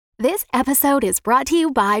This episode is brought to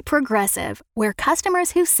you by Progressive, where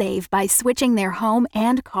customers who save by switching their home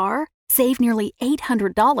and car save nearly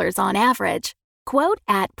 $800 on average. Quote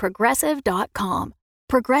at Progressive.com.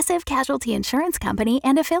 Progressive Casualty Insurance Company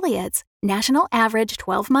and Affiliates. National average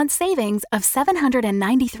 12-month savings of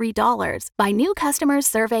 $793 by new customers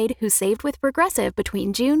surveyed who saved with Progressive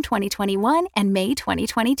between June 2021 and May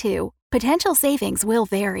 2022. Potential savings will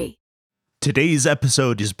vary. Today's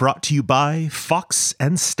episode is brought to you by Fox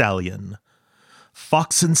and Stallion.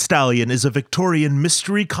 Fox and Stallion is a Victorian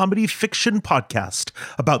mystery comedy fiction podcast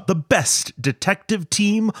about the best detective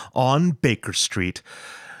team on Baker Street.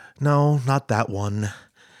 No, not that one.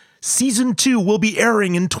 Season 2 will be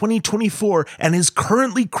airing in 2024 and is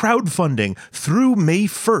currently crowdfunding through May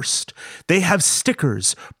 1st. They have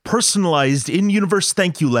stickers, personalized in-universe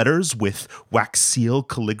thank you letters with wax seal,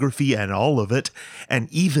 calligraphy, and all of it, and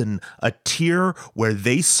even a tier where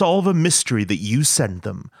they solve a mystery that you send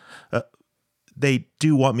them. They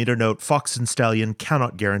do want me to note Fox and Stallion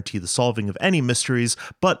cannot guarantee the solving of any mysteries,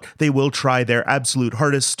 but they will try their absolute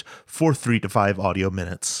hardest for 3 to 5 audio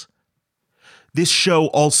minutes. This show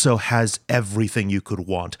also has everything you could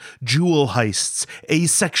want: jewel heists,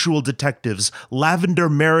 asexual detectives, lavender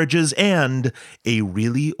marriages, and a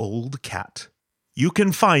really old cat. You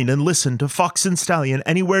can find and listen to Fox and Stallion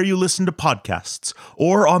anywhere you listen to podcasts,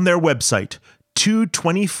 or on their website,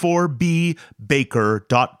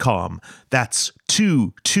 224bbaker.com. That's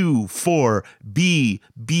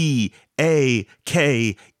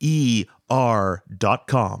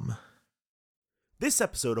 224bbaker.com. This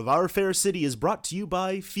episode of Our Fair City is brought to you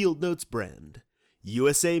by Field Notes brand.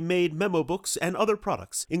 USA-made memo books and other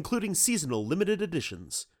products, including seasonal limited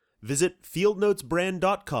editions. Visit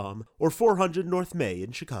fieldnotesbrand.com or 400 North May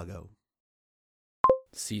in Chicago.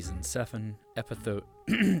 Season 7, episode...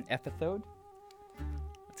 Episode?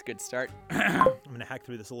 That's a good start. I'm going to hack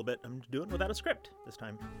through this a little bit. I'm doing it without a script this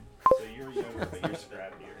time. So you're younger, but you're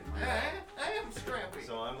scrappier. I am scrappy.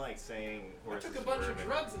 So I'm like saying I took a bunch of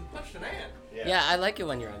drugs and punched an ant. Yeah, I like it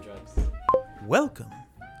when you're on drugs. Welcome.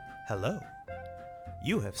 Hello.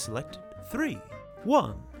 You have selected 3.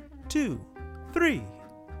 1, 2, 3.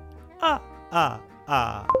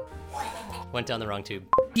 Went down the wrong tube.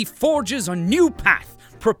 He forges a new path,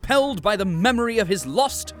 propelled by the memory of his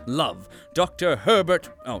lost love, Dr. Herbert...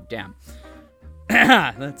 Oh, damn.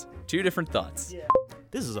 That's 2 different thoughts. Yeah.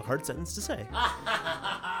 This is a hard sentence to say.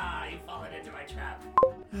 You've fallen into my trap.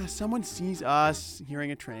 Someone sees us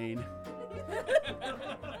hearing a train.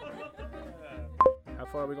 How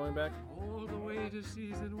far are we going back? All the way to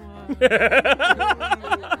season 1.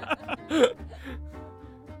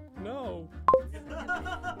 No.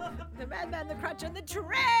 The madman, the crutch, and the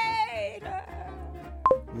traitor!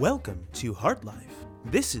 Welcome to Heart Life.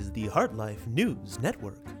 This is the Heart Life News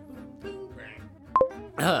Network.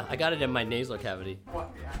 I got it in my nasal cavity.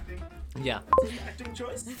 What, the acting? Yeah. Acting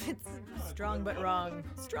choice? It's strong but wrong.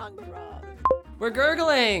 Strong but wrong. We're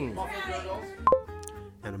gurgling!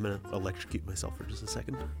 And I'm going to electrocute myself for just a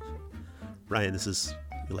second. Ryan, this is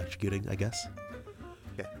electrocuting, I guess.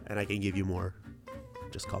 Okay, and I can give you more.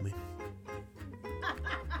 Just call me.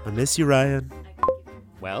 I miss you, Ryan.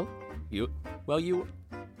 Well.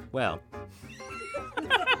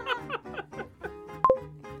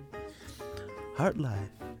 Heart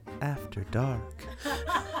Life After Dark.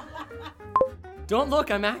 Don't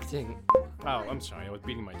look, I'm acting. Oh, I'm sorry. I was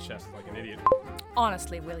beating my chest like an idiot.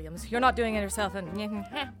 Honestly, Williams, you're not doing it yourself and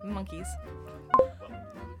monkeys.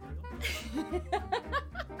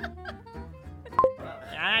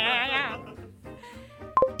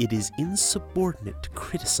 It is insubordinate to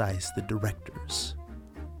criticize the directors.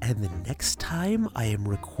 And the next time I am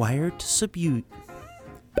required to subdue.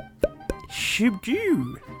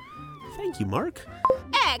 Thank you, Mark.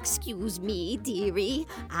 Excuse me, dearie.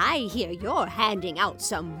 I hear you're handing out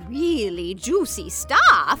some really juicy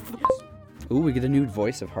stuff. Ooh, we get a new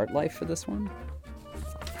voice of Heart Life for this one?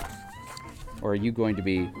 Or are you going to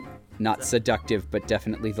be not seductive, but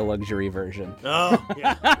definitely the luxury version? Oh,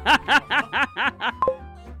 yeah.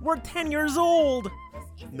 We're 10 years old.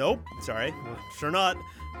 Nope, sorry. Sure not.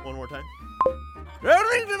 One more time.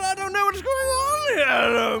 I don't know what's going on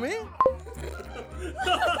here, man.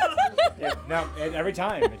 Yeah, no, every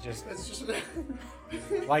time it's just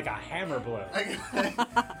like a hammer blow.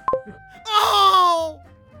 Oh!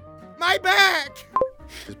 My back!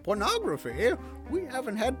 It's pornography. We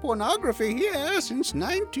haven't had pornography here since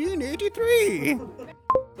 1983.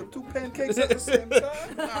 The 2 pancakes at the same time.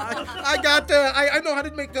 I know how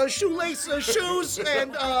to make shoelace shoes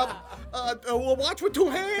and a watch with 2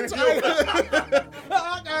 hands. I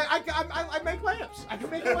make lamps. I can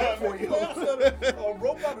make a lamp for you. A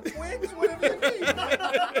robot of twins, whatever you need.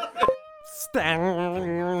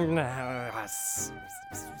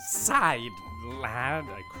 side, lad.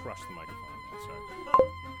 I crushed the microphone. I'm sorry.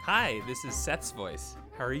 Hi, this is Seth's voice.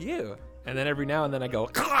 How are you? And then every now and then I go.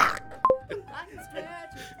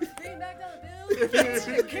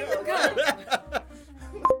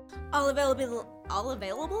 All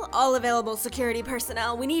available security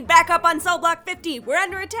personnel. We need backup on cell block 50. We're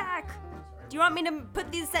under attack. Do you want me to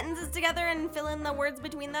put these sentences together and fill in the words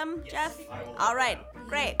between them, Jeff? All right,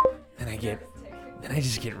 great. And I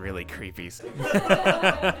just get really creepy.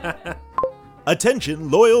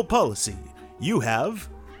 Attention, loyal policy. You have...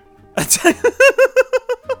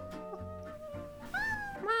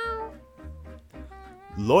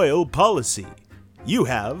 Loyal policy. You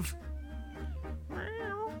have...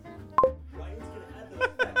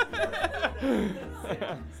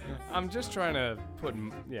 I'm just trying to put,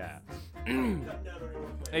 yeah.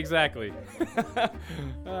 Exactly.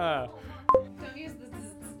 Yeah,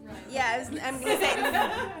 I'm gonna say.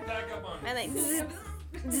 And like.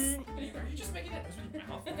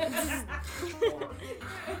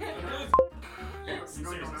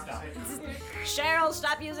 Cheryl,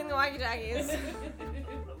 stop using the walkie-talkies.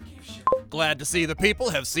 Glad to see the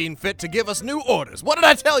people have seen fit to give us new orders. What did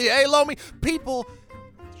I tell you, eh, Lomi? People...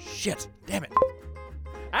 Shit, damn it.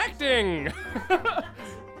 Acting!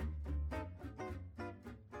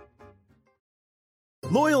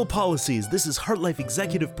 Loyal Policies, this is HeartLife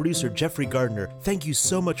executive producer Jeffrey Gardner. Thank you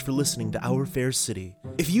so much for listening to Our Fair City.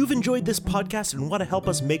 If you've enjoyed this podcast and want to help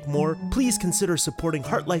us make more, please consider supporting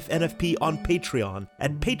HeartLife NFP on Patreon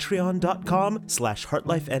at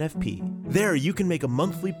patreon.com/HeartLifeNFP. There you can make a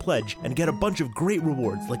monthly pledge and get a bunch of great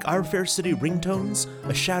rewards like Our Fair City ringtones,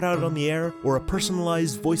 a shout out on the air, or a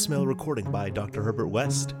personalized voicemail recording by Dr. Herbert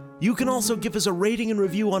West. You can also give us a rating and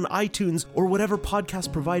review on iTunes or whatever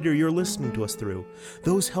podcast provider you're listening to us through.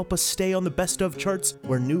 Those help us stay on the best of charts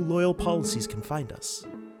where new loyal policies can find us.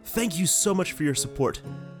 Thank you so much for your support.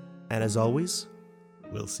 And as always,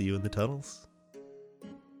 we'll see you in the tunnels.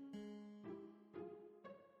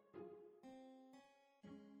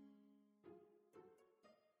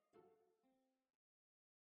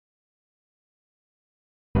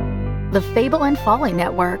 The Fable and Folly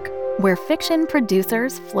Network, where fiction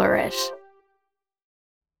producers flourish.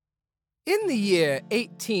 In the year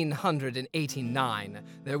 1889,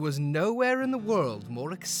 there was nowhere in the world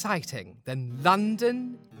more exciting than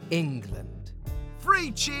London, England.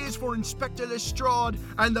 3 cheers for Inspector Lestrade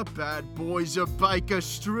and the bad boys of Baker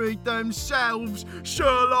Street themselves,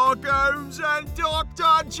 Sherlock Holmes and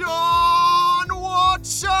Dr. John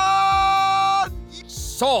Watson!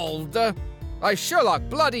 Solved by Sherlock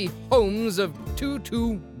Bloody Holmes of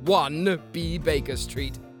 221 B. Baker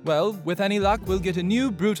Street. Well, with any luck, we'll get a new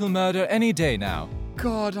brutal murder any day now.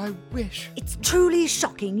 God, I wish. It's truly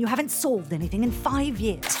shocking you haven't solved anything in 5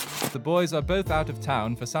 years. The boys are both out of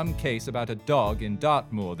town for some case about a dog in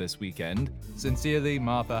Dartmoor this weekend. Sincerely,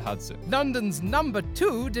 Martha Hudson. London's number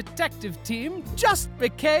 2 detective team just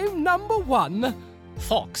became number 1.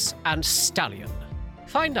 Fox and Stallion.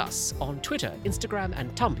 Find us on Twitter, Instagram,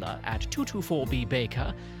 and Tumblr at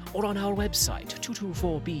 224bbaker or on our website,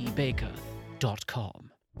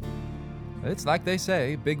 224bbaker.com. It's like they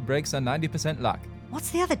say, big breaks are 90% luck.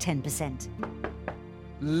 What's the other 10%?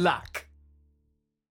 Luck.